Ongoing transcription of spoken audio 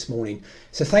morning.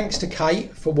 So thanks to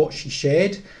Kate for what she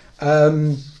shared.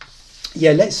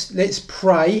 Let's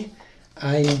pray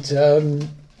and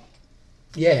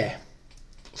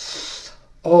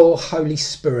oh Holy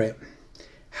Spirit,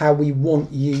 how we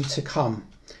want you to come,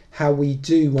 how we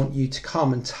do want you to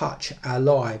come and touch our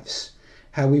lives,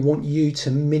 how we want you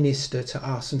to minister to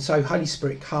us. And so Holy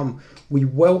Spirit, come, we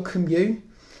welcome you,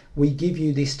 we give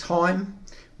you this time.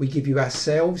 We give you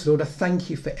ourselves. Lord, I thank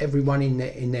you for everyone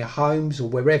in their homes or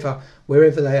wherever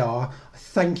they are. I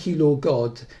thank you, Lord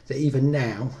God, that even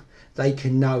now they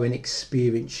can know and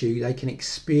experience you. They can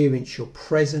experience your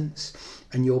presence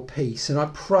and your peace. And I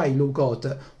pray, Lord God,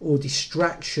 that all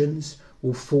distractions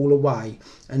will fall away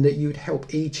and that you would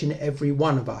help each and every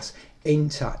one of us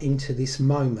enter into this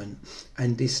moment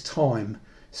and this time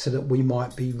so that we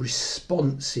might be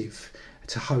responsive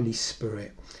to Holy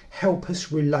Spirit. Help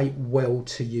us relate well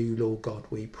to you, Lord God,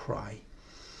 we pray.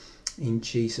 In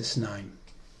Jesus' name.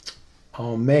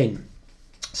 Amen.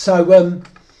 So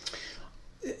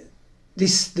the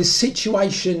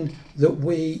situation that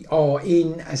we are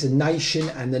in as a nation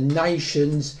and the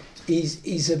nations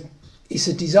is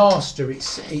a disaster.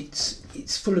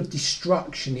 It's full of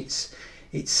destruction. It's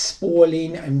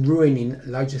spoiling and ruining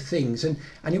loads of things. And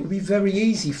it would be very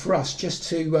easy for us just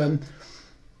to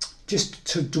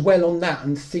dwell on that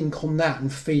and think on that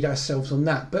and feed ourselves on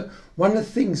that. But one of the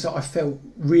things that I felt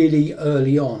really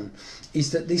early on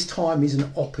is that this time is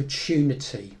an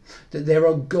opportunity, that there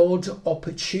are God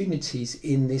opportunities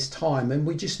in this time, and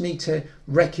we just need to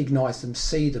recognise them,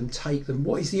 see them, take them.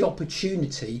 What is the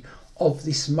opportunity of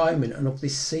this moment and of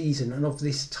this season and of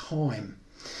this time?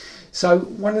 So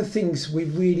one of the things we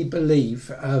really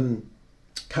believe,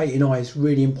 Kate and I, is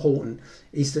really important,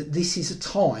 is that this is a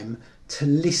time to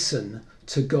listen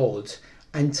to God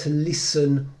and to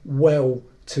listen well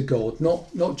to God,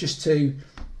 not just to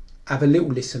have a little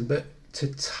listen, but to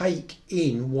take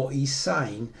in what he's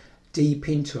saying deep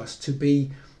into us, to be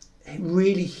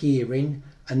really hearing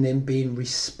and then being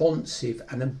responsive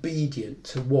and obedient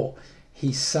to what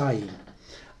he's saying.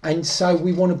 And so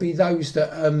we want to be those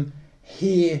that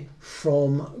hear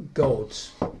from God.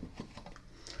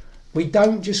 We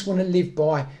don't just want to live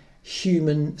by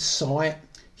human sight,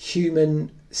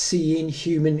 human seeing,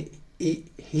 human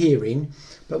hearing,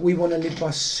 but we want to live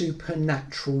by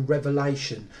supernatural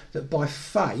revelation, that by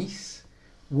faith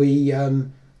we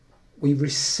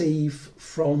receive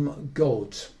from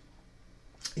God.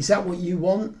 Is that what you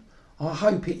want? I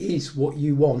hope it is what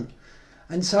you want.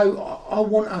 And so I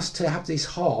want us to have this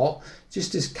heart,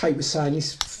 just as Kate was saying,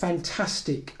 this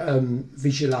fantastic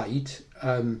visual aid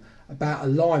about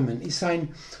alignment. It's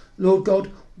saying, Lord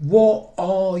God, what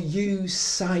are you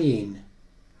saying?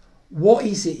 What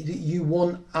is it that you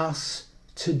want us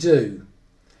to do?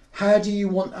 How do you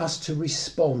want us to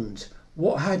respond?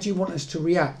 How do you want us to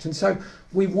react? And so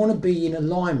we want to be in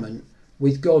alignment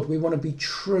with God. We want to be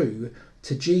true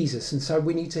to Jesus. And so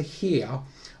we need to hear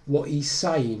what he's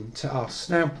saying to us.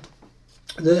 Now,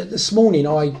 this morning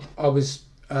I was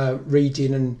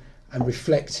reading and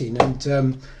reflecting,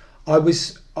 and I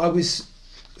was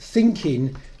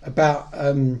thinking about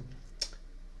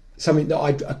something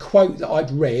that a quote that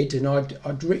I'd read, and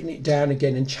I'd written it down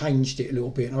again and changed it a little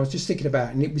bit, and I was just thinking about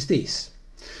it, and it was this: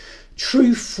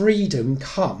 true freedom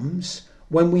comes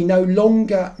when we no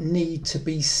longer need to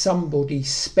be somebody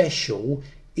special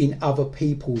in other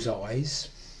people's eyes,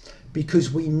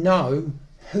 because we know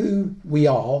who we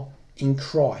are in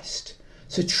Christ.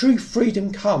 So true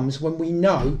freedom comes when we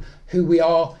know who we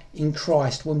are in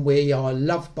Christ, when we are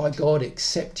loved by God,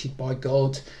 accepted by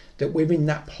God, that we're in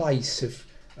that place of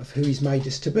who he's made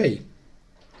us to be.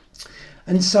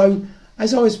 And so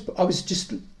as I was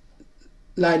just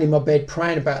laying in my bed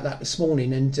praying about that this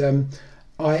morning, and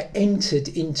I entered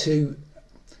into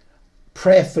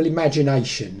prayerful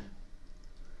imagination,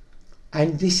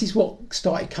 and this is what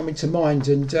started coming to mind,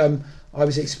 and I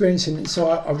was experiencing it, so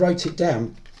I wrote it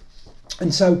down.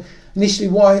 And so initially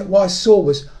what I saw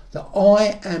was that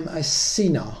I am a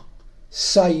sinner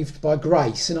saved by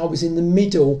grace, and I was in the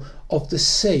middle of the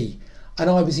sea, and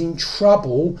I was in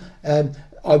trouble.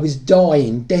 I was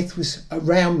dying. Death was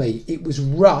around me. It was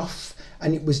rough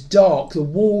and it was dark. The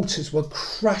waters were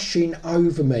crashing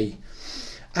over me,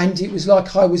 and it was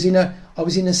like I was in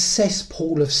a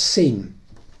cesspool of sin.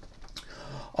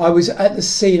 I was at the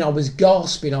sea and I was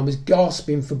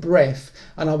gasping for breath,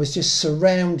 and I was just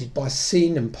surrounded by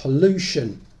sin and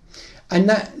pollution. And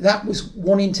that was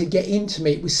wanting to get into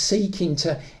me. It was seeking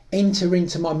to enter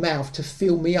into my mouth, to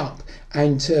fill me up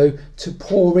and to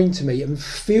pour into me and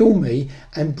fill me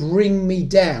and bring me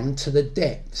down to the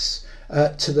depths,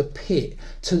 to the pit,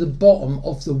 to the bottom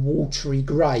of the watery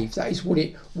grave. That is what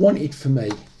it wanted for me.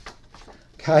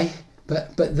 Okay,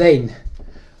 but then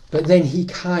he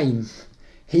came.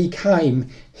 He came,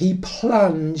 he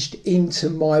plunged into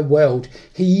my world.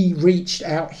 He reached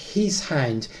out his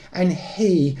hand and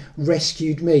he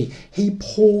rescued me. He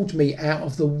pulled me out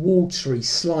of the watery,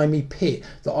 slimy pit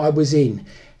that I was in.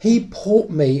 He put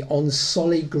me on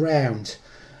solid ground.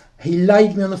 He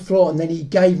laid me on the floor and then he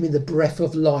gave me the breath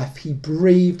of life. He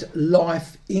breathed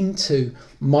life into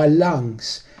my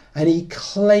lungs and he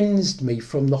cleansed me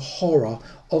from the horror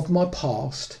of my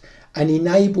past and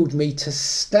enabled me to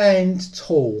stand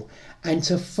tall and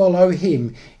to follow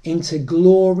him into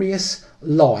glorious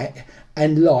light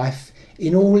and life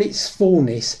in all its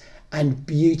fullness and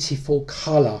beautiful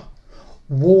colour.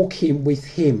 Walking with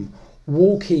him,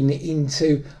 walking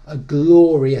into a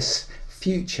glorious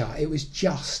future. It was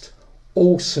just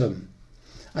awesome.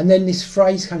 And then this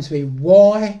phrase comes to me,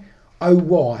 why, oh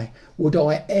why, would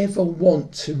I ever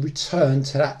want to return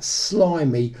to that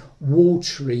slimy,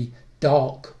 watery,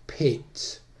 dark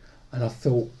pit? And I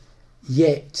thought,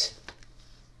 yet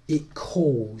it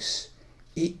calls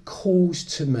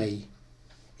to me.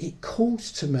 It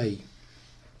calls to me.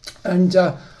 And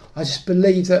I just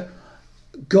believe that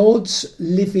God's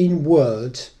living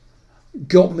word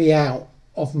got me out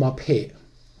of my pit.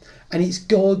 And it's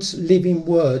God's living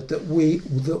word that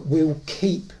will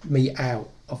keep me out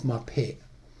of my pit.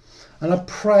 And I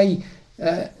pray,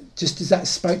 just as that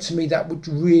spoke to me, that would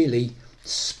really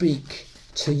speak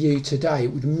to you today.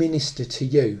 It would minister to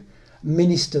you.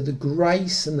 Minister the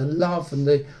grace and the love and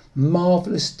the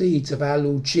marvellous deeds of our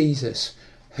Lord Jesus,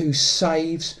 who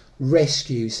saves,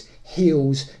 rescues,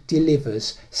 heals,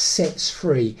 delivers, sets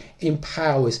free,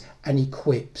 empowers and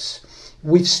equips.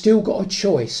 We've still got a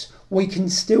choice. We can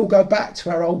still go back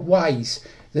to our old ways.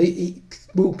 It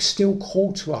will still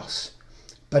call to us.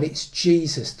 But it's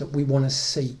Jesus that we want to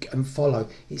seek and follow.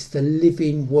 It's the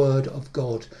living word of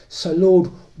God. So Lord,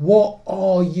 what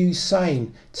are you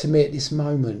saying to me at this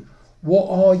moment? What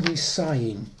are you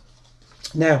saying?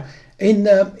 Now, in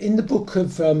the book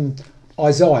of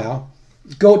Isaiah,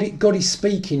 God is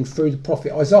speaking through the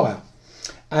prophet Isaiah.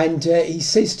 And he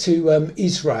says to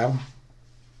Israel,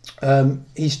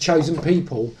 his chosen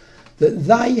people, that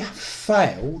they have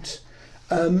failed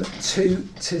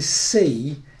to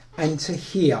see and to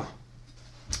hear.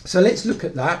 So let's look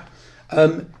at that.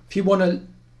 If you want to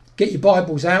get your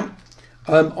Bibles out,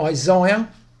 Isaiah,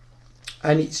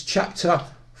 and it's chapter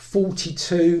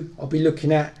 42 I'll be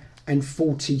looking at, and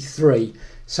 43.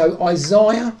 So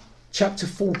Isaiah chapter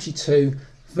 42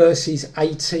 verses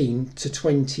 18 to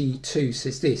 22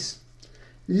 says this: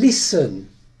 Listen,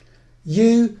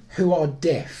 you who are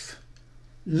deaf,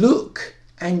 look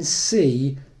and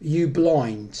see, you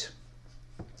blind.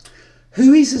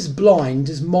 Who is as blind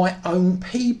as my own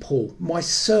people, my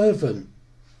servant?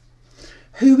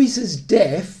 Who is as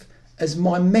deaf as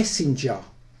my messenger?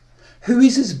 Who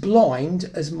is as blind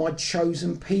as my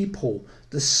chosen people,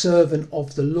 the servant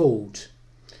of the Lord?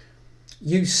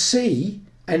 You see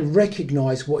and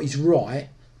recognise what is right,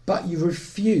 but you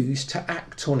refuse to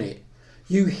act on it.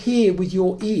 You hear with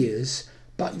your ears,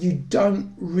 but you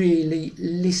don't really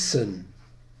listen.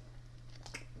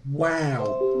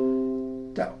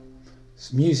 Wow.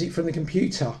 That's music from the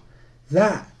computer.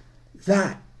 That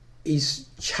is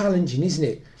challenging, isn't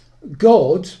it?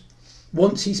 God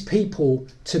wants his people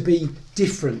to be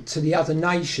different to the other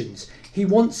nations. He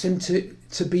wants them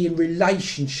to be in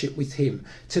relationship with him,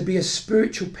 to be a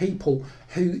spiritual people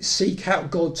who seek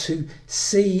out God, to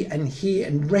see and hear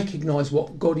and recognise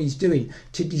what God is doing,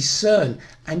 to discern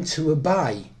and to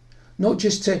obey. Not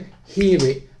just to hear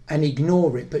it and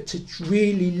ignore it, but to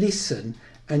really listen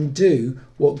and do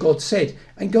what God said.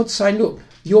 And God's saying, look,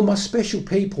 you're my special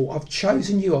people. I've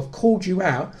chosen you. I've called you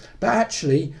out. But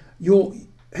actually,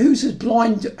 who's as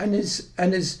blind and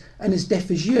as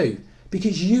deaf as you?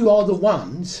 Because you are the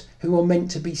ones who are meant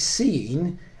to be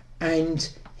seeing and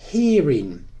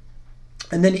hearing.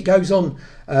 And then it goes on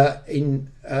in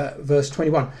verse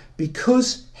 21.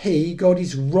 Because God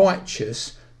is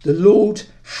righteous, the Lord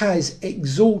has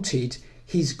exalted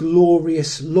his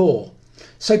glorious law.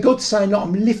 So God's saying, look,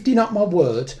 I'm lifting up my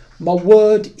word. My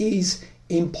word is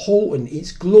important.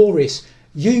 It's glorious.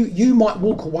 You might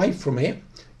walk away from it.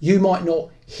 You might not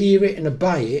hear it and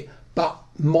obey it, but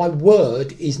my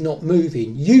word is not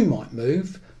moving. You might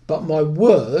move, but my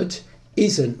word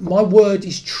isn't. My word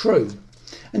is true.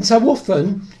 And so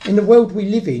often in the world we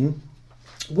live in,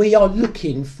 we are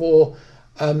looking for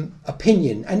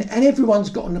opinion, and everyone's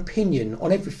got an opinion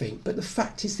on everything. But the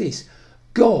fact is this: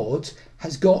 God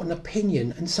has got an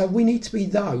opinion, and so we need to be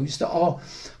those that are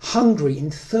hungry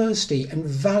and thirsty and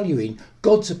valuing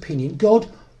God's opinion. God,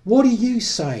 what are you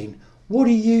saying? What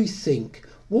do you think?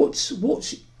 What's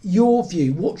your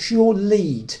view? What's your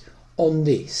lead on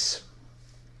this?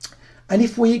 And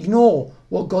if we ignore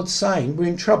what God's saying, we're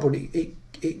in trouble. It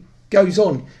goes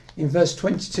on in verse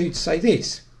 22 to say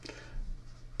this.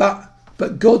 But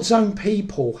God's own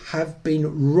people have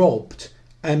been robbed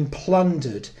and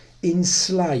plundered,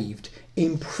 enslaved,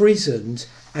 imprisoned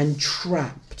and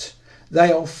trapped.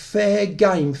 They are fair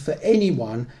game for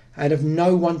anyone and have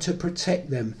no one to protect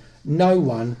them, no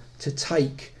one to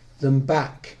take them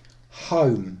back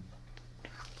home.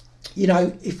 You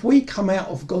know, if we come out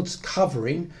of God's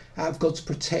covering, out of God's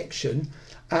protection,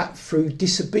 through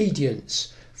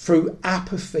disobedience, through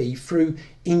apathy, through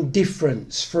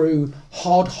indifference, through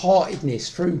hard-heartedness,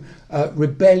 through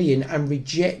rebellion and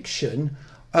rejection,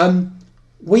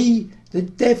 the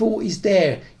devil is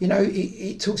there. You know,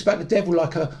 it talks about the devil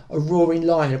like a roaring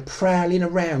lion, prowling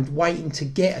around, waiting to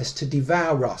get us, to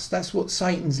devour us. That's what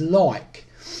Satan's like.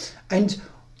 And,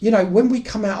 you know, when we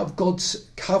come out of God's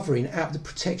covering, out of the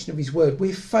protection of his word,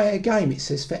 we're fair game, it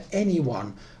says, for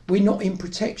anyone. We're not in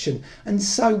protection. And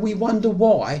so we wonder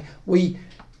why we,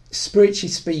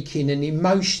 spiritually speaking and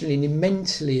emotionally and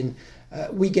mentally, and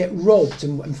we get robbed,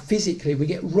 and physically we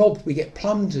get robbed, we get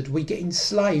plundered, we get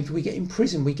enslaved, we get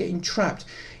imprisoned, we get entrapped.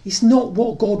 It's not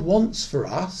what God wants for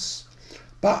us.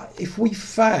 But if we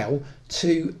fail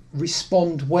to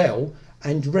respond well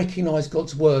and recognise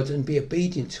God's word and be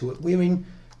obedient to it, we're in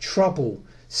trouble.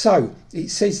 So it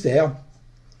says there,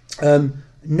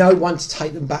 no one to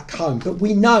take them back home. But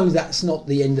we know that's not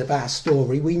the end of our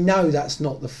story. We know that's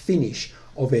not the finish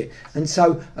of it. And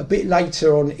so a bit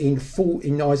later on in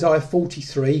Isaiah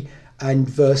 43 and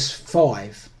verse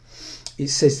 5, it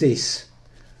says this: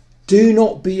 do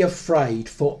not be afraid,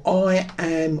 for I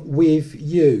am with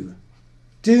you.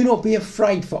 Do not be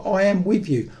afraid, for I am with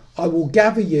you. I will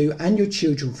gather you and your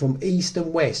children from east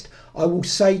and west. I will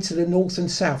say to the north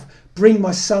and south, bring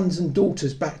my sons and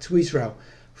daughters back to Israel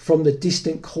from the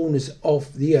distant corners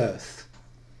of the earth.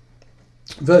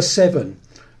 Verse 7,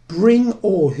 bring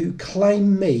all who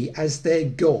claim me as their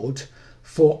God,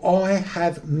 for I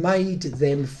have made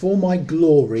them for my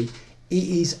glory. It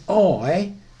is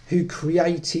I who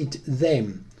created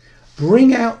them.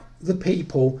 Bring out the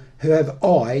people who have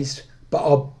eyes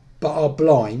but are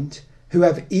blind, who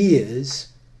have ears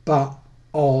but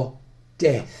are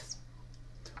deaf.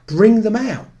 Bring them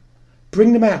out.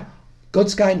 Bring them out.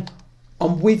 God's going,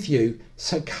 I'm with you,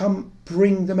 so come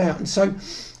bring them out. And so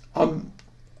I'm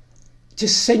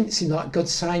just sensing like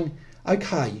God's saying,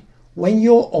 okay, when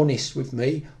you're honest with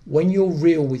me, when you're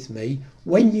real with me,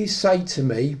 when you say to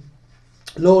me,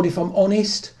 Lord, if I'm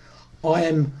honest,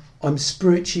 I'm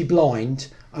spiritually blind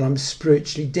and I'm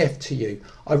spiritually deaf to you.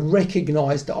 I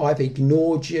recognise that I've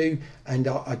ignored you and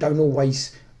I don't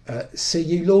always see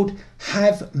you. Lord,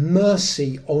 have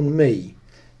mercy on me.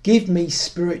 Give me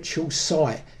spiritual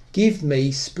sight. Give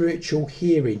me spiritual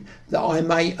hearing that I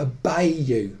may obey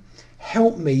you.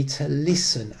 Help me to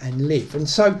listen and live. And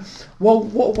so, well,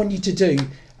 what I want you to do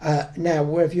now,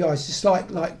 wherever you are, is just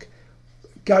like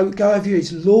go over your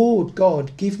ears. Lord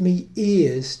God, give me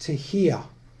ears to hear.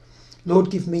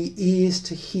 Lord, give me ears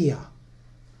to hear.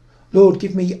 Lord,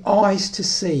 give me eyes to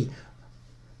see.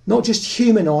 Not just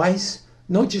human eyes,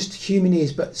 not just human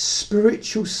ears, but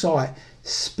spiritual sight,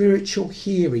 spiritual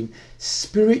hearing,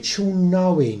 spiritual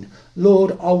knowing.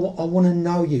 Lord, I want to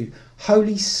know you.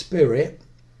 Holy Spirit,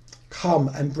 come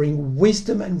and bring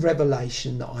wisdom and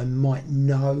revelation that I might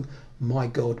know my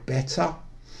God better.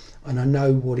 And I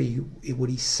know what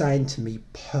he's saying to me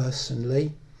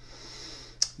personally.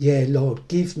 Yeah, Lord,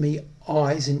 give me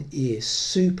eyes and ears,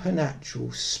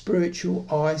 supernatural, spiritual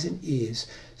eyes and ears,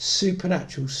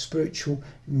 supernatural, spiritual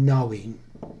knowing.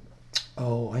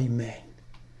 Oh, amen.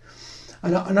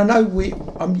 And I know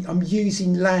I'm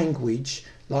using language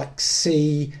like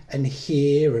see and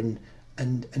hear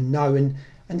and know,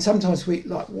 and sometimes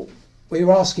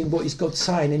we're asking what is God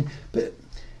saying, but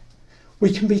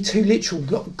we can be too literal.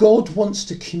 God wants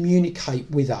to communicate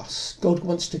with us. God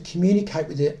wants to communicate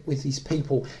with his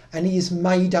people, and he has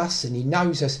made us and he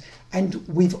knows us, and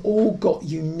we've all got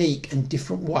unique and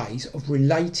different ways of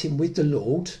relating with the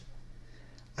Lord,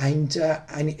 and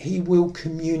he will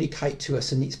communicate to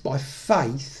us, and it's by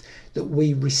faith that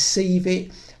we receive it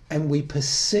and we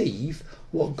perceive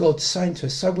what God's saying to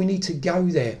us. So we need to go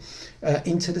there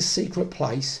into the secret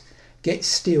place, get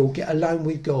still, get alone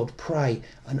with God, pray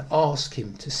and ask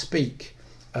him to speak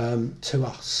to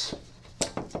us,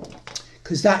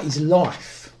 because that is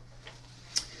life.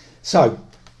 So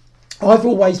I've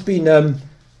always been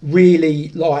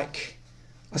really, I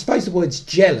suppose the word's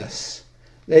jealous.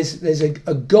 There's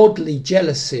a godly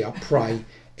jealousy, I pray,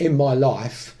 in my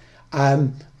life.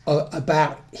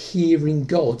 about hearing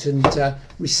God and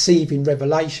receiving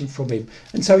revelation from him.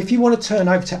 And so if you want to turn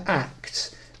over to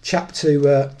Acts chapter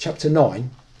 9,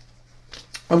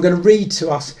 I'm going to read to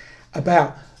us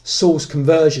about Saul's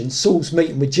conversion, Saul's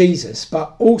meeting with Jesus,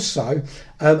 but also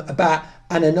about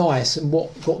Ananias and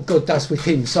what God does with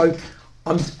him. So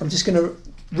I'm just going to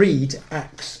read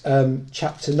Acts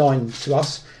chapter 9 to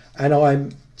us, and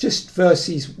I'm just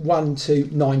verses 1 to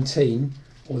 19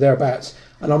 or thereabouts,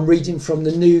 and I'm reading from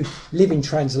the New Living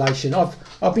Translation.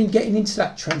 I've been getting into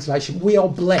that translation. We are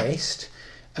blessed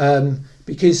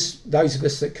because those of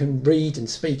us that can read and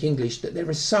speak English, that there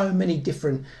are so many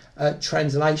different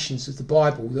translations of the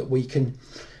Bible that we can,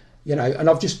 and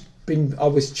I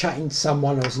was chatting to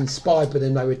someone, I was inspired by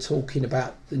them, they were talking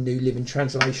about the New Living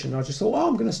Translation. I just thought,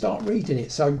 I'm going to start reading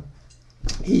it. So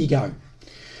here you go.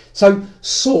 So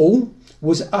Saul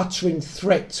was uttering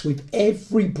threats with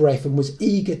every breath and was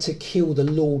eager to kill the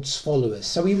Lord's followers.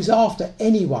 So he was after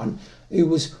anyone who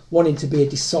was wanting to be a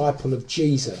disciple of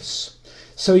Jesus.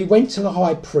 So he went to the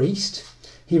high priest.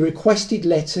 He requested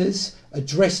letters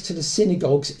addressed to the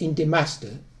synagogues in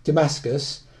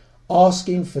Damascus,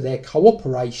 asking for their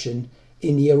cooperation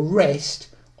in the arrest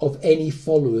of any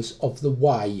followers of the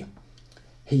way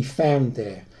he found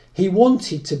there. He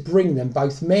wanted to bring them,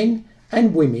 both men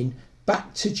and women,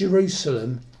 back to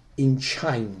Jerusalem in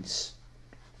chains.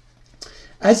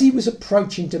 As he was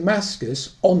approaching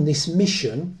Damascus on this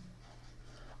mission,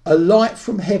 a light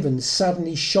from heaven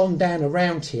suddenly shone down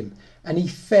around him, and he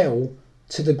fell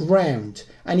to the ground,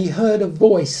 and he heard a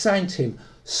voice saying to him,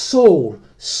 "Saul,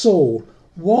 Saul,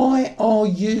 why are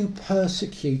you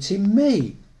persecuting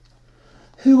me?"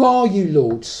 "Who are you,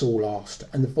 Lord?" Saul asked,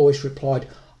 and the voice replied,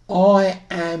 "I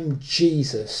am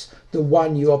Jesus, the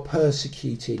one you are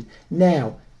persecuting.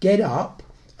 Now get up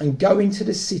and go into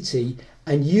the city,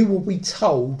 and you will be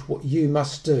told what you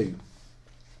must do."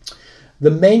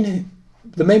 The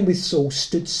men with Saul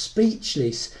stood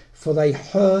speechless, for they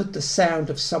heard the sound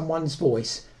of someone's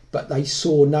voice, but they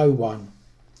saw no one.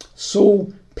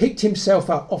 Saul picked himself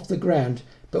up off the ground,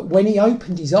 but when he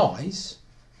opened his eyes,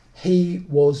 he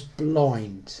was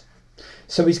blind.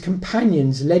 So his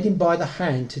companions led him by the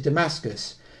hand to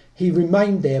Damascus. He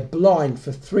remained there blind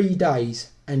for 3 days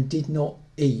and did not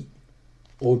eat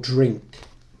or drink.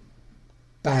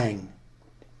 Bang.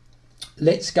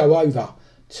 Let's go over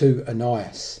to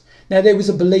Ananias. Now there was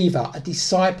a believer, a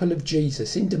disciple of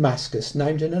Jesus in Damascus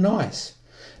named Ananias.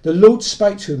 The Lord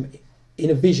spoke to him in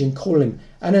a vision, calling him,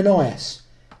 "Ananias."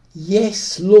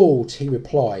 "Yes, Lord," he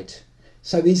replied.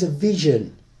 So there's a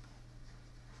vision.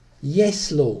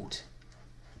 "Yes, Lord."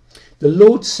 The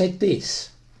Lord said this: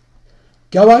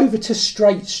 "Go over to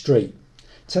Straight Street,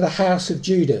 to the house of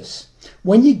Judas.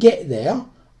 When you get there,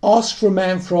 ask for a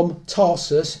man from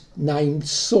Tarsus named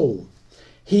Saul.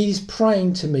 He is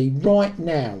praying to me right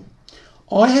now.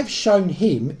 I have shown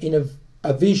him in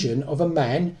a vision of a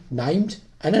man named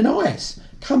Ananias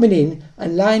coming in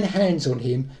and laying hands on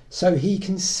him so he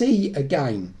can see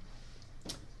again."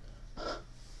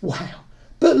 Wow.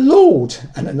 "But Lord,"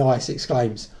 Ananias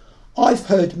exclaims, "I've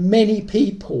heard many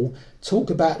people talk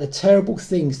about the terrible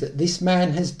things that this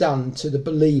man has done to the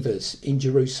believers in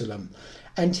Jerusalem,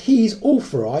 and he is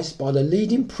authorized by the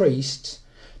leading priests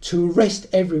to arrest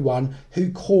everyone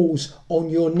who calls on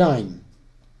your name."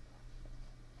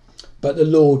 But the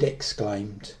Lord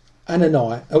exclaimed, but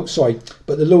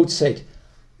the Lord said,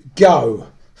 "Go,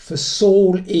 for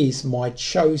Saul is my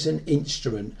chosen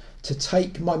instrument to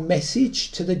take my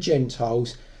message to the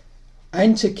Gentiles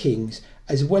and to kings,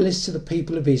 as well as to the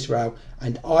people of Israel,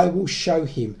 and I will show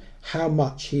him how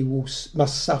much he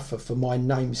must suffer for my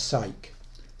name's sake."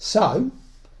 So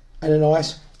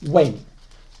Ananias went,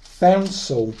 found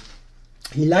Saul.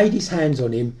 He laid his hands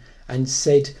on him and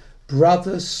said,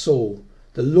 "Brother Saul,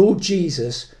 the Lord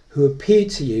Jesus, who appeared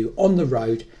to you on the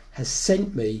road, has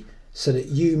sent me so that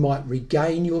you might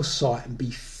regain your sight and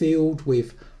be filled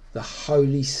with the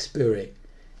Holy Spirit."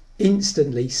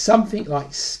 Instantly, something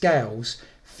like scales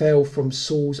fell from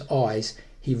Saul's eyes.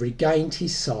 He regained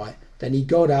his sight. Then he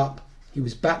got up, he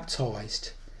was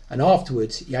baptized, and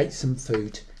afterwards he ate some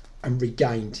food and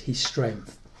regained his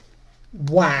strength.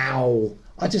 Wow.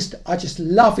 I just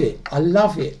love it. I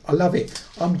love it. I love it.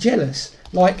 I'm jealous.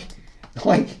 Like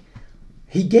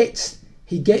he gets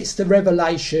the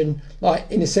revelation, like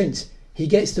in a sense, he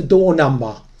gets the door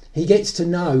number. He gets to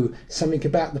know something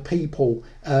about the people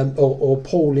or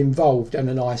Paul involved,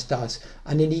 Ananias does,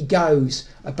 and then he goes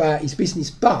about his business.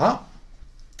 But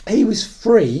he was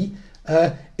free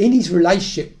in his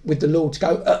relationship with the Lord to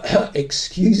go,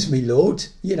 "Excuse me, Lord,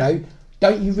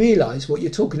 don't you realise what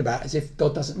you're talking about?" As if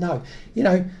God doesn't know.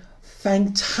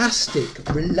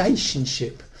 Fantastic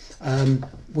relationship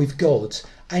with God,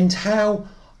 and how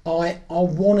I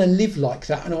want to live like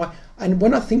that. And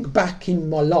when I think back in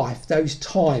my life, those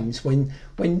times when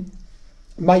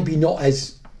maybe not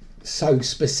as so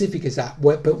specific as that,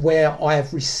 but where I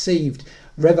have received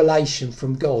revelation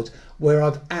from God, where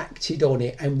I've acted on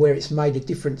it, and where it's made a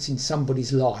difference in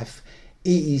somebody's life, it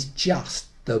is just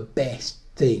the best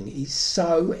thing. It's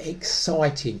so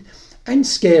exciting and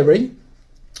scary.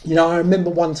 You know, I remember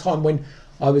one time when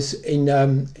I was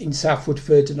in South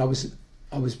Woodford, and I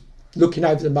was looking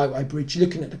over the motorway bridge,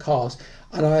 looking at the cars,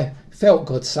 and I felt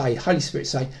God say, Holy Spirit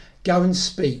say, go and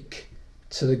speak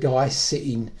to the guy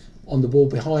sitting on the wall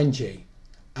behind you.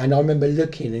 And I remember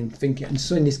looking and thinking, and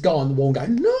seeing this guy on the wall and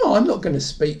going, no, I'm not going to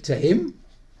speak to him.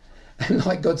 And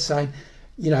like God saying,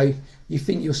 you know, you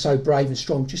think you're so brave and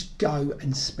strong, just go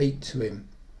and speak to him.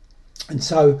 And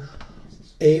so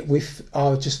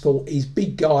I just thought, he's a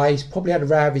big guy, he's probably had a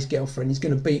row with his girlfriend, he's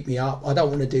going to beat me up, I don't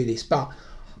want to do this. But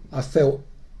I felt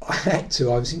I had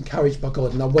to. I was encouraged by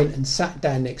God, and I went and sat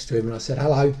down next to him, and I said,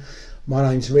 hello, my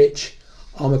name's Rich,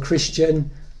 I'm a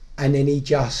Christian. And then he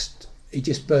just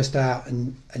burst out,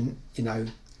 and you know,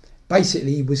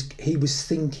 basically he was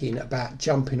thinking about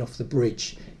jumping off the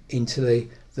bridge into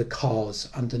the cars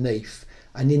underneath.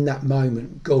 And in that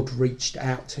moment, God reached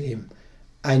out to him,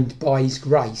 and by his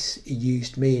grace he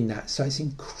used me in that. So it's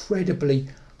incredibly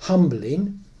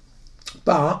humbling,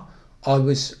 but I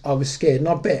was scared, and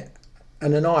I bet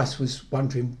Ananias was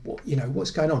wondering, what's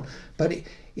going on. But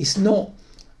it's not,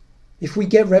 if we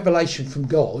get revelation from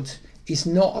God, it's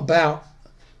not about,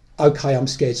 okay, I'm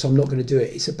scared, so I'm not going to do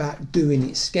it. It's about doing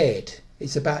it scared.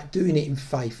 It's about doing it in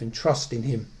faith and trusting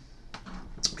him.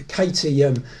 Katie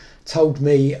told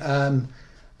me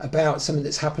about something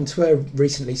that's happened to her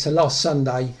recently. So last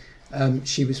Sunday,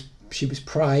 she was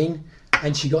praying,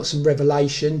 and she got some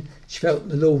revelation. She felt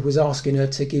the Lord was asking her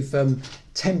to give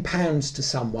 £10 to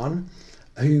someone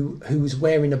who was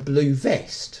wearing a blue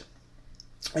vest.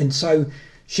 And so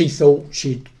she thought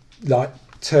she'd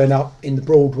turn up in the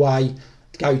Broadway,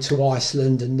 go to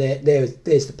Iceland, and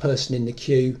there's the person in the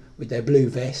queue with their blue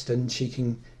vest, and she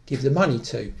can give the money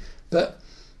to. But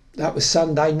that was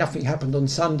Sunday, nothing happened on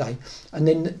Sunday. And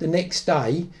then the next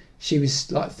day she was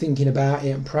thinking about it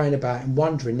and praying about it and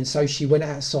wondering, and so she went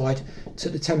outside,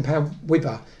 took the £10 with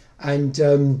her, and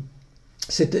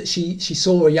said that she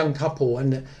saw a young couple,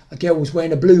 and a girl was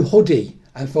wearing a blue hoodie,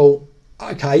 and thought,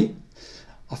 okay,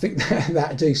 I think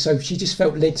that'll do. So she just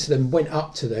felt led to them, went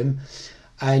up to them,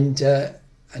 and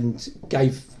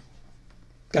gave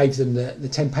them the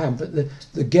 £10. But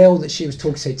the girl that she was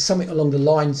talking to said something along the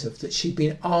lines of that she'd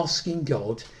been asking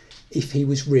God if he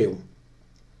was real,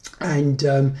 and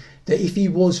that if he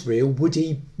was real, would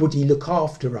he look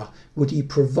after her? Would he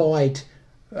provide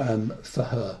for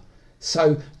her?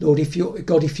 So, Lord, if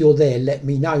you're there, let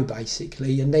me know,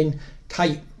 basically. And then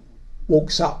Kate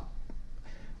walks up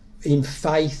in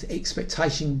faith,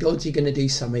 expectation, God, you're going to do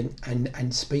something,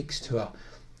 and speaks to her.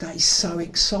 That is so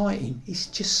exciting. It's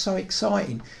just so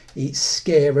exciting. It's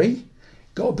scary.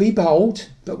 Got to be bold,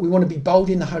 but we want to be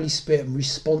bold in the Holy Spirit and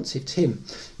responsive to him.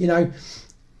 You know,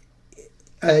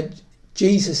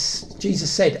 Jesus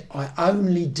said, I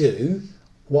only do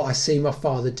what I see my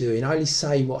Father doing. I only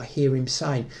say what I hear him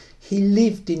saying. He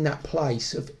lived in that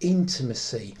place of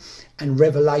intimacy and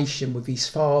revelation with his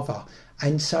Father.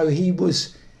 And so he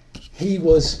was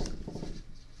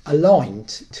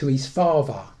aligned to his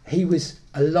Father. He was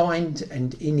aligned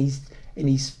and in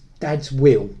his dad's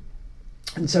will.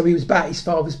 And so he was about his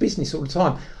Father's business all the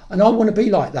time. And I want to be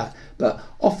like that. But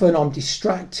often I'm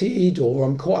distracted, or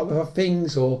I'm caught up with other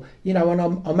things, or, and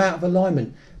I'm out of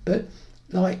alignment. But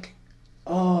I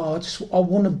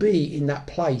want to be in that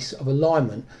place of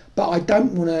alignment. But I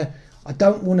don't want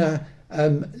to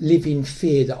live in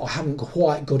fear that I haven't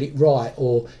quite got it right,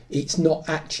 or it's not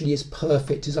actually as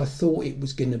perfect as I thought it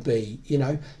was going to be.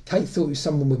 Kate thought it was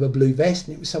someone with a blue vest,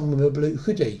 and it was someone with a blue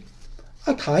hoodie.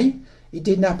 Okay, it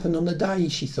didn't happen on the day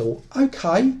she thought.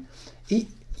 Okay,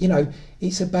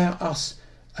 it's about us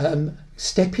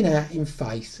stepping out in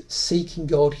faith, seeking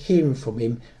God, hearing from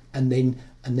him, and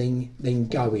then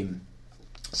going.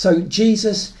 So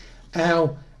Jesus,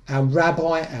 our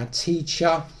rabbi, our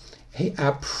teacher,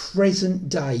 our present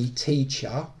day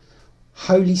teacher,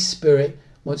 Holy Spirit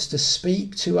wants to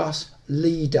speak to us,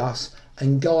 lead us,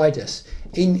 and guide us.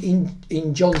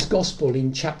 In John's Gospel,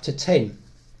 in chapter 10,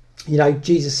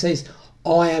 Jesus says,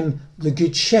 I am the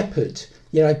good shepherd.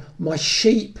 My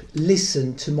sheep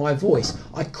listen to my voice.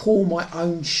 I call my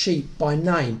own sheep by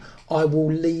name. I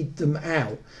will lead them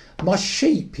out. My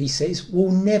sheep, he says,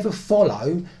 will never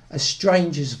follow a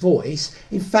stranger's voice.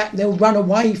 In fact, they'll run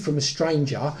away from a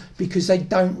stranger because they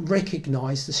don't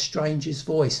recognise the stranger's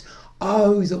voice.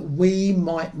 Oh, that we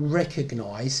might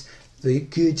recognise the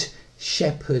Good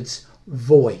Shepherd's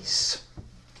voice.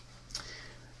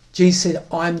 Jesus said,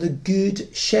 I'm the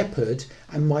Good Shepherd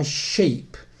and my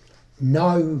sheep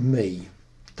know me.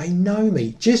 They know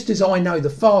me just as I know the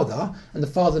Father and the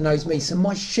Father knows me. So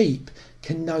my sheep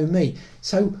can know me.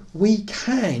 So we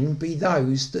can be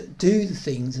those that do the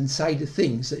things and say the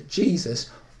things that Jesus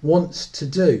wants to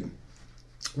do.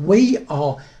 We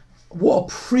are, what a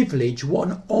privilege, what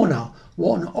an honour,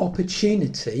 what an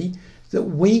opportunity that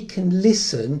we can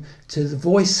listen to the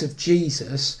voice of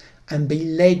Jesus and be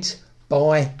led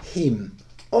by him.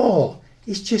 Oh,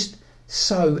 it's just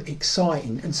so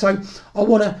exciting. And so I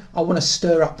want to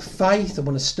stir up faith. I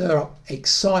want to stir up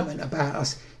excitement about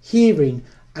us hearing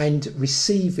and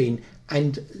receiving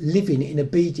and living in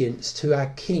obedience to our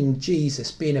King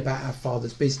Jesus, being about our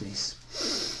Father's business.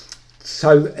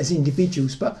 So as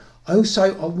individuals, but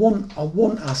also I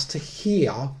want us to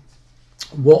hear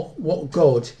what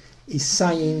God is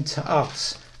saying to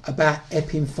us about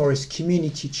Epping Forest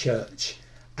Community Church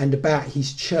and about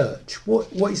his church.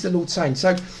 What is the Lord saying?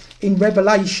 So in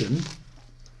Revelation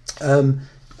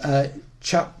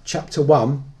chapter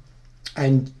 1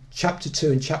 and chapter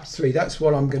 2 and chapter 3, that's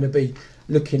what I'm going to be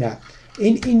looking at.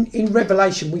 In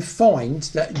Revelation, we find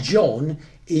that John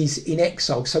is in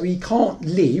exile, so he can't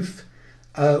live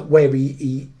where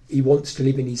he wants to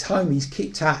live in his home. He's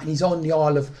kicked out and he's on the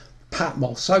Isle of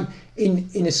Patmos. So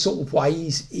in a sort of way,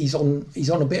 he's on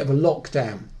a bit of a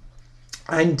lockdown.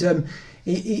 And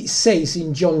it says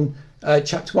in John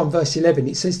chapter 1 verse 11,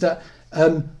 it says that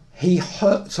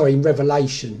in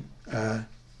Revelation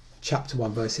chapter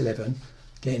 1 verse 11,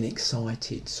 getting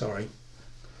excited, sorry.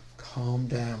 Calm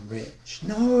down, Rich.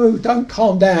 No, don't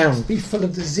calm down. Be full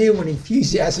of the zeal and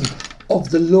enthusiasm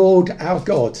of the Lord our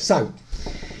God. So,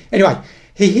 anyway,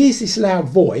 he hears this loud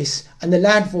voice, and the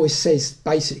loud voice says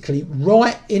basically,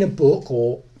 write in a book,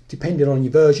 or depending on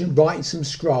your version, write in some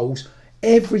scrolls,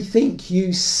 everything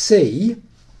you see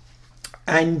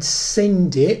and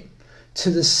send it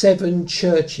to the 7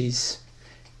 churches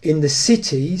in the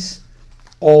cities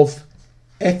of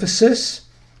Ephesus,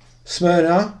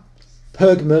 Smyrna,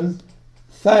 Pergamum,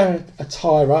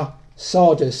 Thyatira,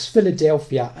 Sardis,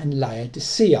 Philadelphia and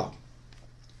Laodicea.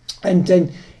 And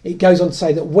then it goes on to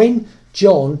say that when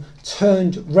John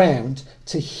turned round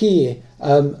to hear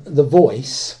the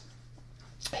voice,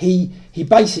 he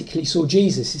basically saw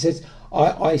Jesus. He says,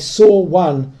 I saw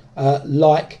one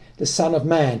like the Son of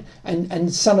Man. And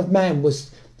the Son of Man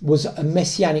was a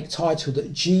messianic title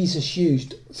that Jesus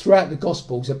used throughout the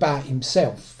Gospels about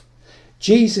himself.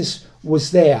 Jesus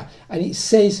was there, and it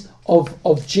says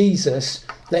of Jesus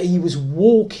that he was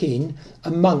walking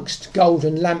amongst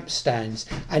golden lampstands,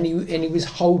 and he was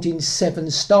holding 7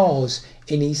 stars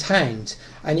in his hand.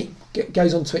 And it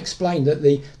goes on to explain that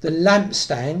the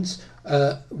lampstands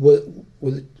were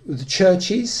the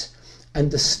churches,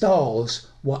 and the stars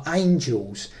were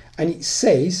angels. And it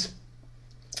says,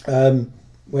 in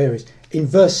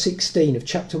verse 16 of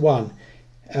chapter 1,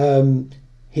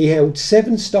 he held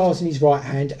 7 stars in his right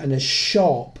hand, and a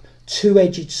sharp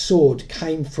 2-edged sword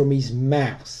came from his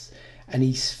mouth, and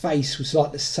his face was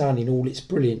like the sun in all its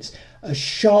brilliance. A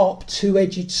sharp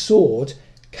 2-edged sword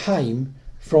came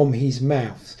from his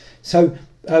mouth. So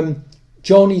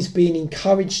John is being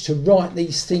encouraged to write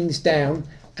these things down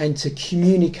and to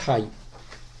communicate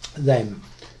them.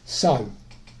 So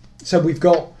we've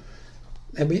got,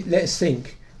 let's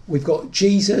think, we've got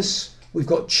Jesus, we've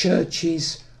got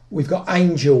churches, we've got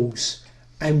angels,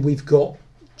 and we've got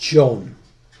John.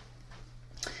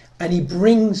 And he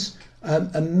brings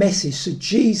a message. So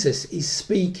Jesus is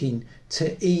speaking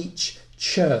to each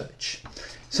church.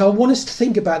 So I want us to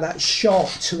think about that sharp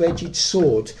 2-edged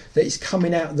sword that is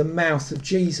coming out of the mouth of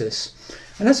Jesus.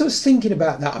 And as I was thinking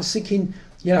about that, I was thinking,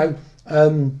 it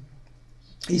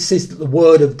says that the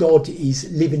word of God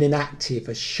is living and active,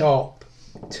 a sharp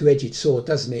 2-edged sword,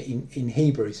 doesn't it, in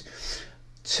Hebrews?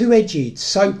 2-edged.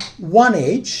 So one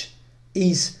edge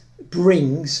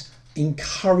brings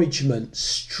encouragement,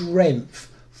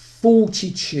 strength,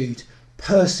 fortitude,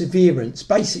 perseverance.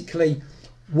 Basically,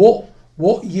 what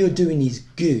you're doing is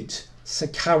good, so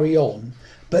carry on.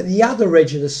 But the other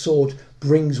edge of the sword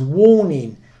brings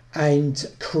warning and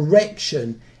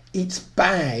correction. It's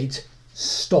bad,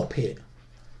 stop it.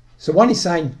 So one is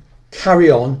saying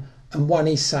carry on, and one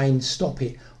is saying stop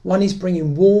it. One is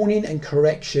bringing warning and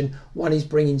correction, one is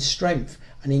bringing strength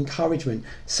and encouragement.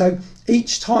 So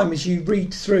each time as you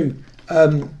read through,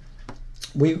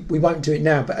 we won't do it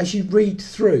now, but as you read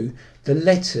through the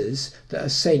letters that are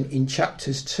sent in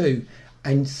chapters 2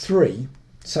 and 3.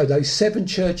 So those 7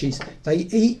 churches, they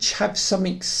each have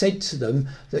something said to them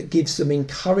that gives them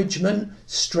encouragement,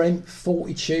 strength,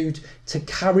 fortitude to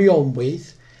carry on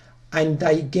with, and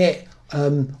they get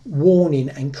warning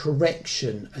and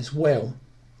correction as well.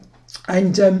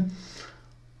 And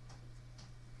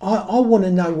I want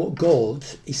to know what God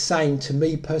is saying to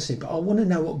me personally, but I want to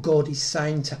know what God is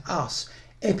saying to us,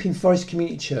 Epping Forest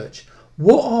Community Church.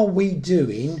 What are we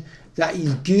doing that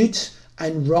is good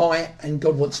and right, and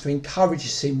God wants to encourage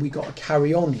us in, we've got to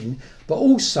carry on in, but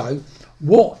also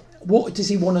what does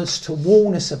he want us to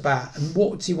warn us about, and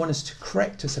what does he want us to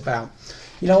correct us about?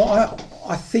 You know,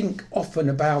 I think often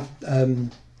about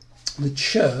the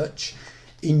church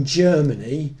in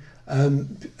Germany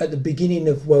at the beginning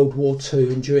of World War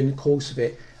II and during the course of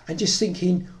it, and just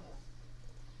thinking,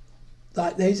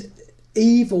 like, there's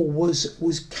evil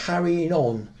was carrying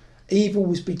on. Evil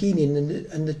was beginning,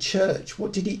 and the church,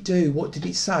 what did it do? What did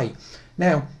it say?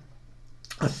 Now,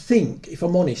 I think, if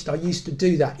I'm honest, I used to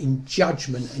do that in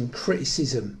judgment and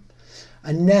criticism.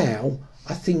 And now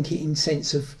I think it in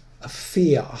sense of a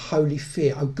fear, a holy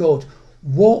fear. Oh God,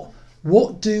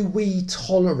 what do we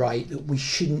tolerate that we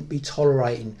shouldn't be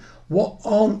tolerating? What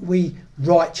aren't we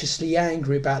righteously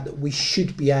angry about that we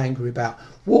should be angry about?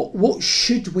 What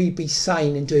should we be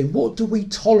saying and doing? What do we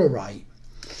tolerate?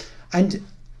 And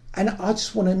I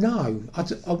just want to know.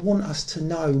 I want us to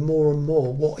know more and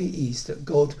more what it is that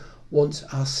God wants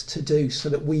us to do, so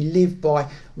that we live by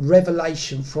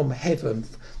revelation from heaven,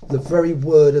 the very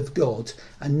word of God,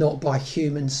 and not by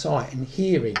human sight and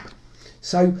hearing.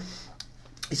 So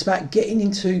it's about getting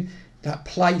into that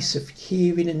place of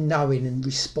hearing and knowing and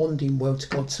responding well to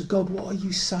God. So God, what are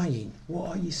you saying? What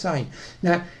are you saying?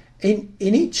 Now, in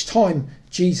each time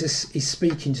Jesus is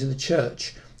speaking to the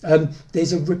church,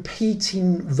 there's a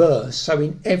repeating verse. So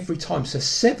in every time, so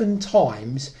 7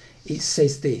 times it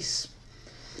says this.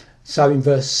 So in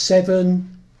verse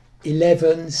 7,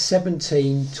 11,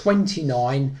 17,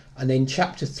 29, and then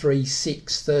chapter 3,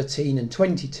 6, 13 and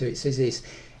 22, it says this: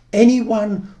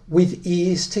 anyone with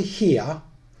ears to hear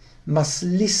must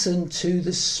listen to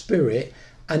the Spirit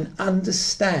and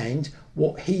understand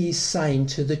what he is saying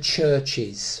to the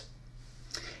churches.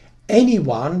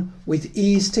 Anyone with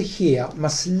ears to hear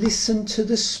must listen to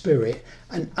the Spirit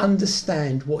and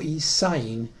understand what he is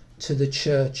saying to the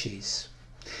churches.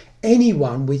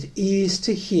 Anyone with ears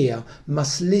to hear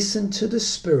must listen to the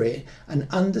Spirit and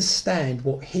understand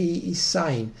what he is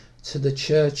saying to the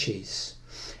churches.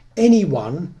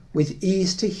 Anyone with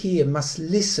ears to hear must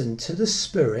listen to the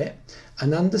Spirit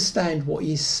and understand what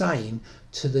he is saying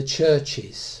to the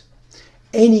churches.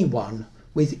 Anyone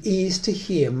with ears to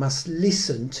hear must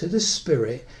listen to the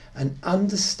Spirit and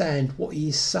understand what he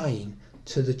is saying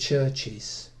to the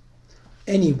churches.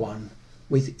 Anyone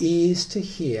with ears to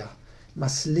hear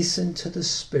must listen to the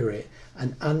Spirit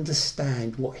and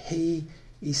understand what he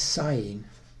is saying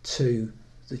to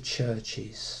the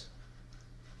churches.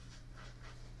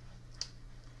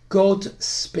 God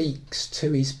speaks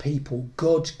to his people.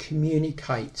 God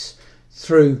communicates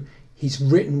through his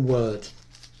written word,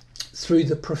 through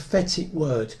the prophetic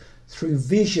word, through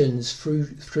visions,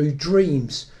 through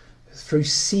dreams, through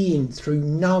seeing, through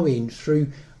knowing,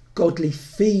 through godly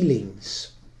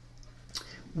feelings.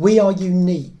 We are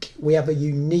unique. We have a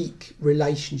unique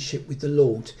relationship with the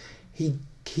Lord. He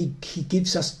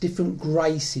gives us different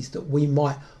graces that we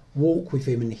might walk with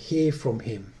him and hear from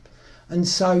him. And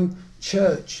so,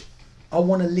 church, I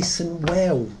want to listen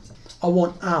well. I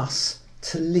want us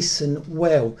to listen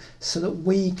well so that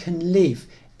we can live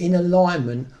in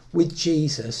alignment with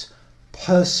Jesus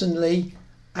personally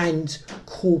and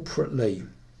corporately.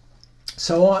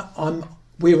 So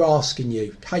we're asking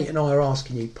you, Kate and I are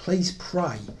asking you, please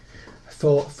pray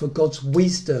for God's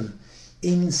wisdom,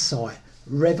 insight,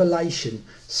 revelation,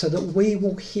 so that we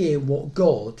will hear what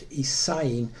God is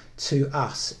saying to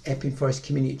us, Epping Forest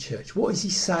Community Church. What is he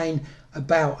saying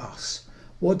about us?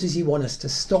 What does he want us to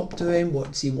stop doing?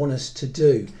 What does he want us to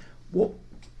do?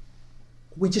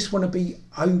 We just want to be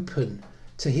open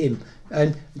to him.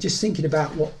 And just thinking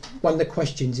about what one of the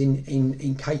questions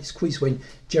in Kate's quiz, when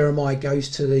Jeremiah goes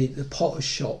to the potter's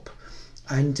shop,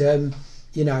 and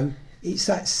it's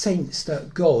that sense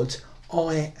that God,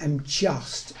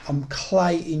 I'm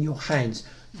clay in your hands.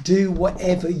 Do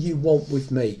whatever you want with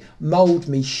me. Mould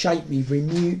me, shape me,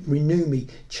 renew me,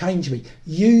 change me.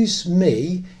 Use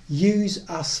me, use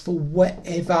us for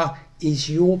whatever is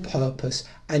your purpose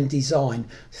and design.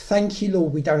 Thank you,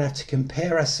 Lord, we don't have to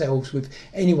compare ourselves with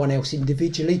anyone else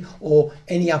individually or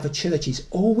any other churches.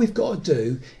 All we've got to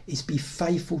do is be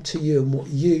faithful to you and what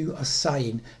you are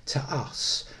saying to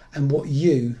us. and what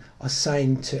you are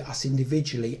saying to us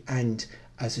individually and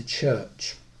as a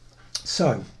church.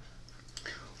 So,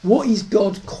 what is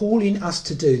God calling us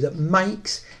to do that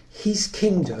makes his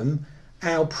kingdom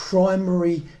our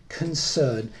primary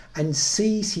concern and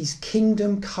sees his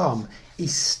kingdom come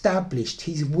established,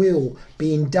 his will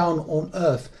being done on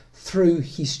earth through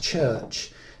his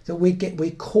church, that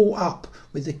we're caught up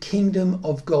with the kingdom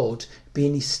of God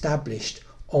being established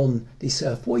on this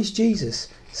earth? What is Jesus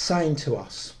saying to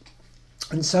us?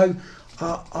 And so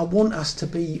I want us to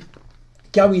be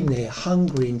going there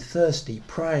hungry and thirsty,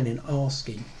 praying and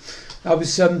asking. I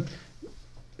was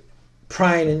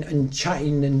praying and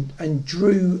chatting, and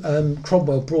Drew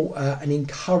Cromwell brought an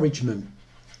encouragement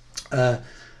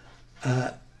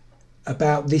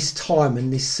about this time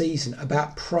and this season,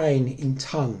 about praying in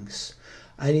tongues.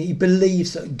 And he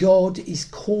believes that God is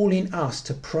calling us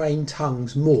to pray in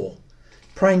tongues more.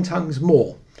 Pray in tongues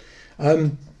more.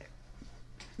 That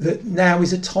now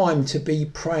is a time to be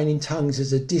praying in tongues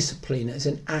as a discipline, as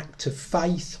an act of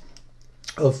faith,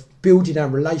 of building our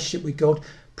relationship with God.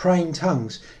 Pray in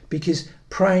tongues, because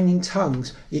praying in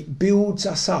tongues, it builds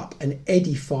us up and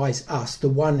edifies us, the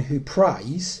one who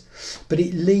prays, but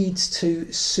it leads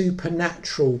to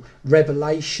supernatural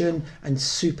revelation and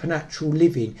supernatural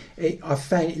living. I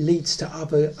found it leads to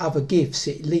other gifts.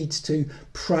 It leads to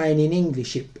praying in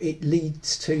English. It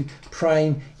leads to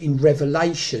praying in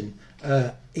revelation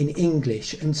in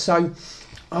English. And so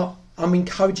I'm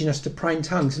encouraging us to pray in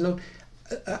tongues.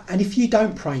 And if you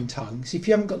don't pray in tongues, if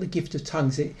you haven't got the gift of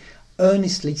tongues,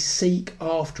 earnestly seek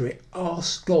after it.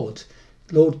 Ask God,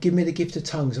 Lord, give me the gift of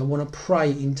tongues. I want to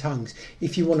pray in tongues.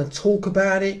 If you want to talk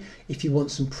about it, if you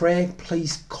want some prayer,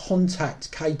 please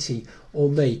contact Katie or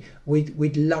me.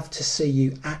 We'd love to see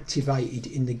you activated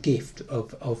in the gift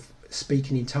of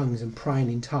speaking in tongues and praying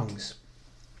in tongues.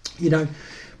 You know,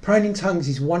 praying in tongues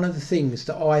is one of the things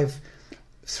that I've,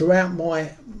 throughout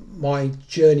my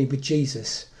journey with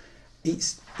Jesus,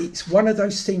 it's one of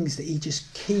those things that he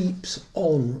just keeps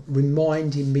on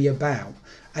reminding me about.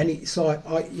 And it's like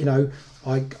I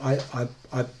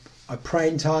pray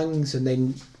in tongues, and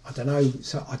then I don't know,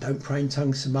 so I don't pray in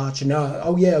tongues so much, and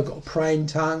I've got to pray in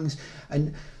tongues,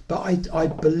 but I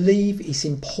believe it's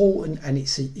important and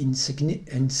it's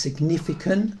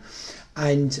insignificant,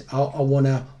 and I want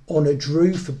to honour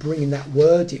Drew for bringing that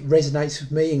word. It resonates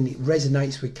with me and it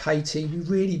resonates with Katie. We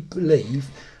really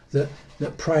believe that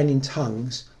praying in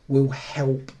tongues will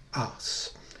help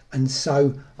us, and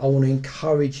so I want to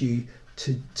encourage you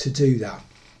to do that.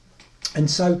 And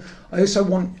so I also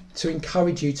want to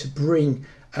encourage you to bring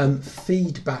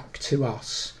feedback to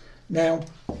us. Now,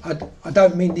 I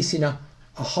don't mean this in a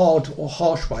hard or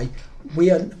harsh way. We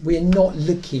are not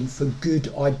looking for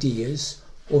good ideas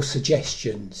or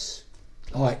suggestions.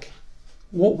 Like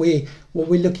what we're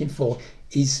looking for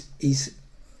is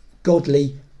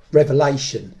godly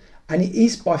revelation, and it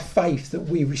is by faith that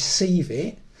we receive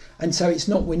it. And so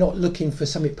we're not looking for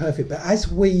something perfect, but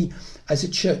as we as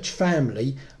a church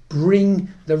family bring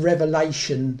the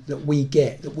revelation that we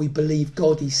get, that we believe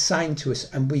God is saying to us,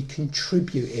 and we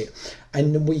contribute it,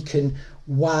 and then we can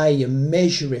weigh and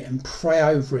measure it and pray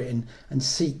over it and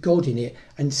seek God in it,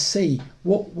 and see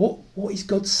what is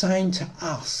God saying to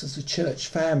us as a church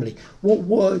family. What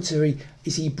words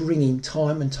is he bringing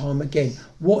time and time again?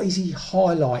 What is he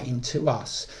highlighting to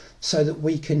us so that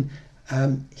we can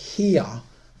hear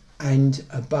and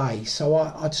obey? So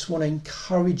I just want to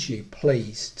encourage you,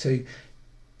 please, to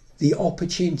the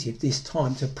opportunity of this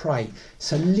time to pray.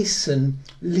 So listen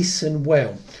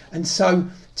well. And so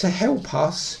to help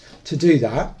us to do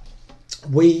that,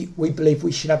 we believe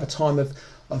we should have a time of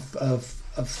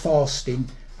fasting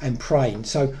and praying.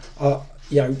 So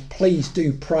please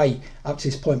do pray up to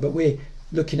this point, but we're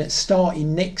looking at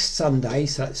starting next Sunday.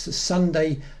 So it's the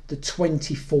Sunday the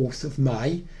 24th of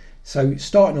May. So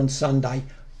starting on Sunday,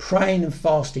 praying and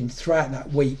fasting throughout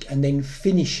that week, and then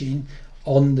finishing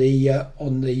on the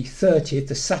 30th,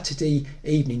 the Saturday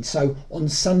evening. So on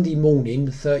Sunday morning,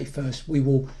 the 31st, we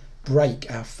will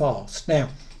break our fast. Now,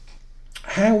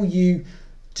 how you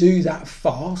do that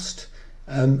fast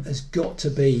has got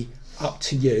to be up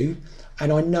to you.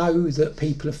 And I know that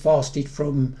people have fasted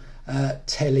from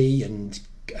telly and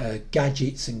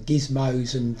gadgets and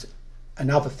gizmos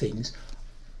and other things.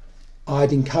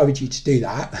 I'd encourage you to do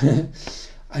that.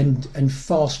 And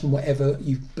fast from whatever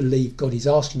you believe God is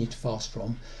asking you to fast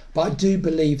from. But I do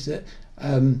believe that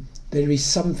there is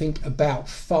something about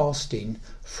fasting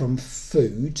from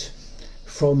food,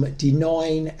 from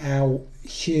denying our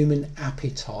human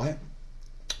appetite,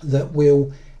 that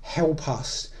will help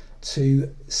us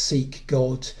to seek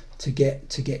God, to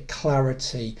get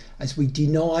clarity as we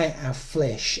deny our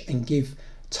flesh and give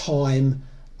time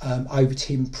over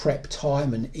to him, prep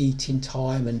time and eating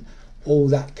time and all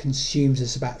that consumes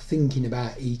us about thinking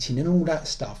about eating and all that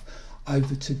stuff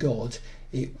over to God,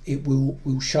 it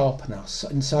will sharpen us.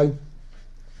 And so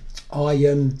so I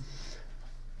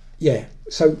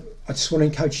just want to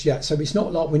encourage you that. So it's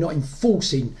not like we're not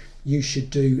enforcing you should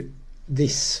do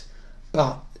this,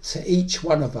 but to each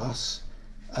one of us,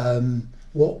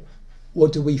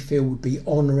 what do we feel would be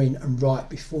honouring and right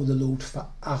before the Lord for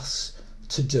us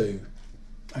to do?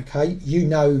 Okay, you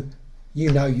know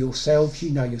yourself, you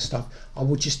know your stuff. I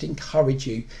would just encourage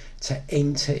you to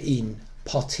enter in,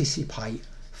 participate,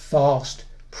 fast,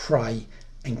 pray,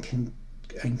 and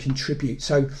contribute.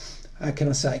 So how can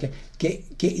I say it again?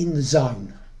 Get in the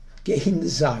zone. Get in the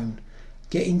zone.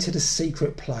 Get into the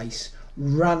secret place.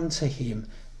 Run to him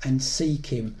and seek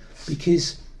him,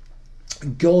 because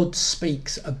God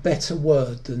speaks a better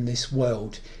word than this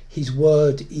world. His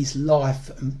word is life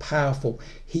and powerful.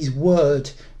 His word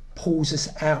pulls us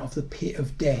out of the pit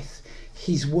of death.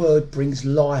 His word brings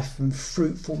life and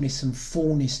fruitfulness and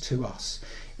fullness to us.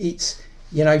 It's,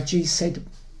 Jesus said,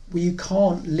 well, you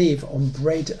can't live on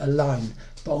bread alone,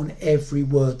 but on every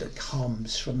word that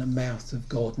comes from the mouth of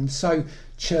God. And so,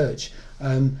 church,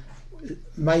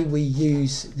 may we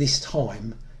use this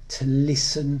time to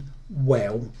listen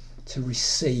well, to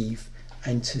receive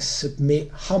and to submit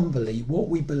humbly what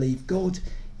we believe God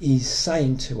is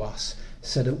saying to us,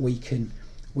 so that we can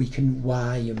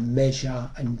weigh and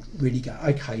measure and really go,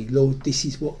 okay, Lord, this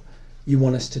is what you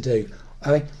want us to do.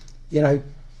 Kate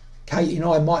and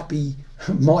I might be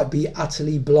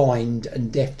utterly blind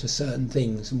and deaf to certain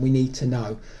things, and we need to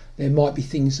know. There might be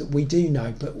things that we do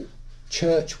know, but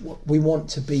church, we want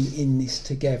to be in this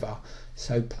together.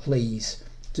 So please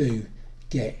do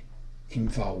get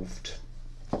involved.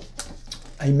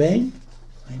 Amen.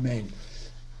 Amen.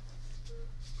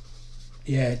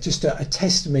 Yeah, just a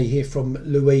testimony here from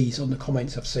Louise on the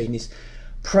comments I've seen is,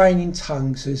 praying in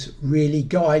tongues has really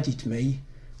guided me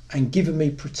and given me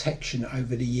protection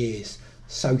over the years.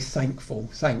 So thankful.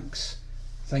 Thanks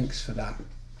for that.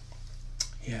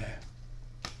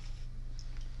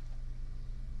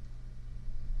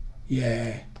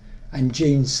 Yeah. And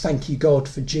June's, thank you God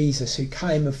for Jesus, who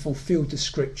came and fulfilled the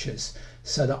scriptures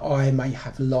so that I may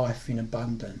have life in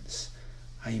abundance.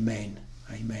 Amen.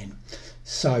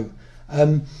 So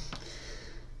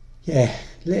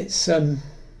let's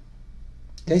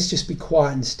just be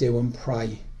quiet and still and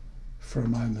pray for a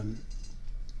moment.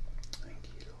 Thank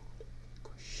you, Lord.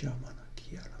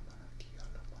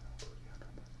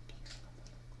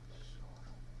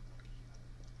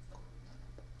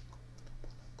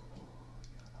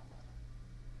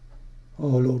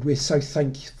 Oh Lord, we're so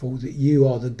thankful that you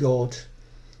are the God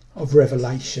of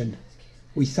revelation.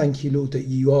 We thank you, Lord, that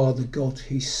you are the God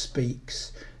who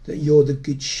speaks, that you're the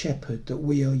good shepherd, that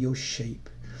we are your sheep.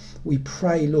 We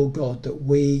pray, Lord God, that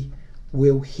we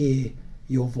will hear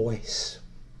your voice.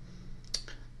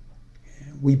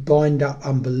 We bind up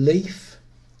unbelief,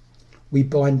 we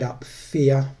bind up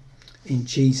fear in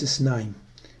Jesus' name,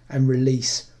 and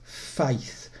release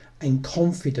faith and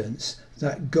confidence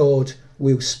that God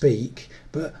will speak,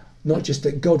 but not just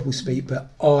that God will speak,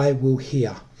 but I will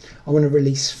hear. I want to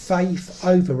release faith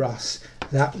over us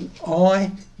that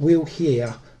I will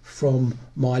hear from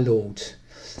my Lord.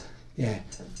 Yeah,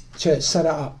 church, set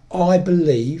that up. I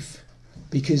believe,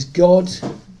 because God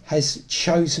has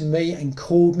chosen me and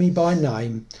called me by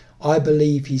name, I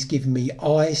believe he's given me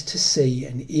eyes to see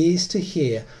and ears to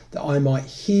hear, that I might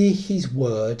hear his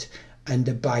word and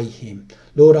obey him.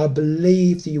 Lord, I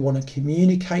believe that you want to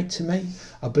communicate to me.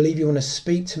 I believe you want to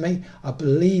speak to me. I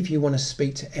believe you want to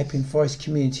speak to Epping Forest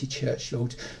Community Church,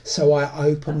 Lord. So I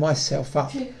open myself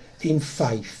up in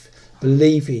faith,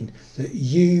 believing that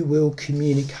you will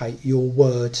communicate your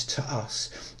words to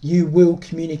us. You will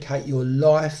communicate your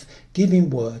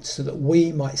life-giving words so that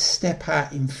we might step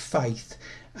out in faith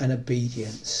and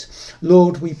obedience.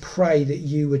 Lord, we pray that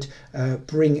you would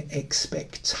bring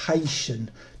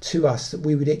expectation to us, that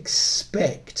we would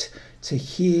expect to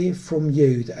hear from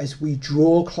you, that as we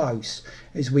draw close,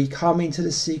 as we come into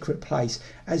the secret place,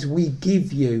 as we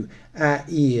give you our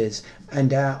ears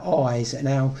and our eyes and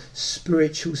our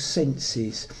spiritual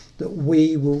senses, that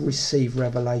we will receive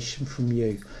revelation from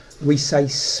you. We say,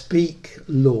 speak,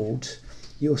 Lord,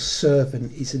 your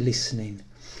servant is listening.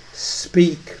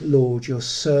 Speak, Lord, your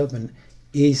servant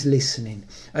is listening.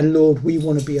 And Lord, we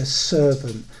want to be a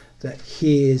servant that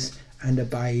hears and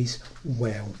obeys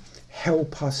well.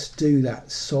 Help us do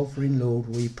that, sovereign Lord,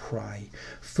 we pray,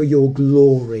 for your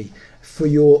glory, for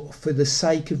the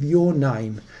sake of your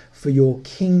name, for your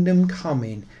kingdom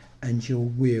coming and your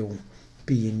will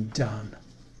being done.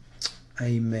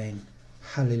 Amen.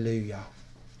 Hallelujah.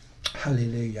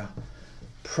 Hallelujah.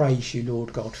 Praise you,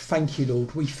 Lord God. Thank you,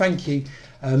 Lord. We thank you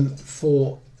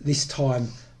for this time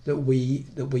that we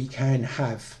can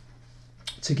have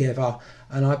together.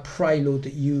 And I pray, Lord,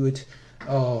 that you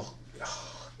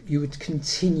would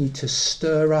continue to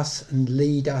stir us and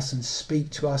lead us and speak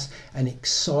to us and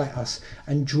excite us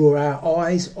and draw our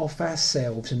eyes off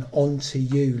ourselves and onto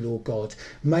you, Lord God.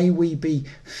 May we be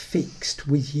fixed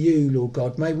with you, Lord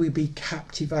God. May we be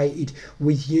captivated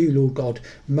with you, Lord God.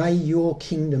 May your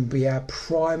kingdom be our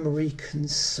primary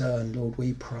concern, Lord,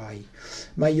 we pray.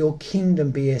 May your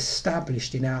kingdom be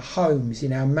established in our homes,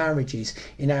 in our marriages,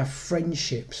 in our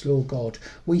friendships, Lord God.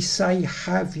 We say,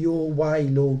 have your way,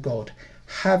 Lord God.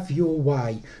 Have your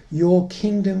way. Your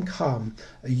kingdom come,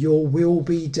 your will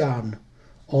be done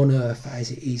on earth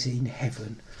as it is in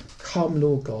heaven. Come,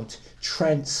 Lord God,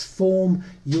 transform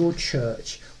your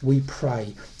church, we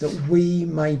pray, that we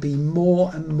may be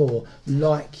more and more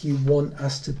like you want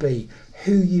us to be,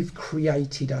 who you've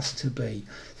created us to be.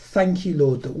 Thank you,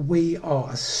 Lord, that we are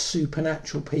a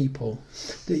supernatural people,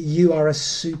 that you are a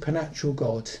supernatural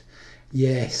God.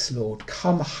 Yes, Lord.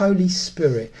 Come, Holy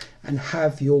Spirit, and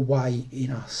have your way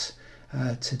in us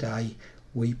today,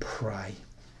 we pray.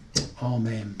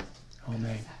 Amen.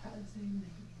 Amen.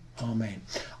 Amen.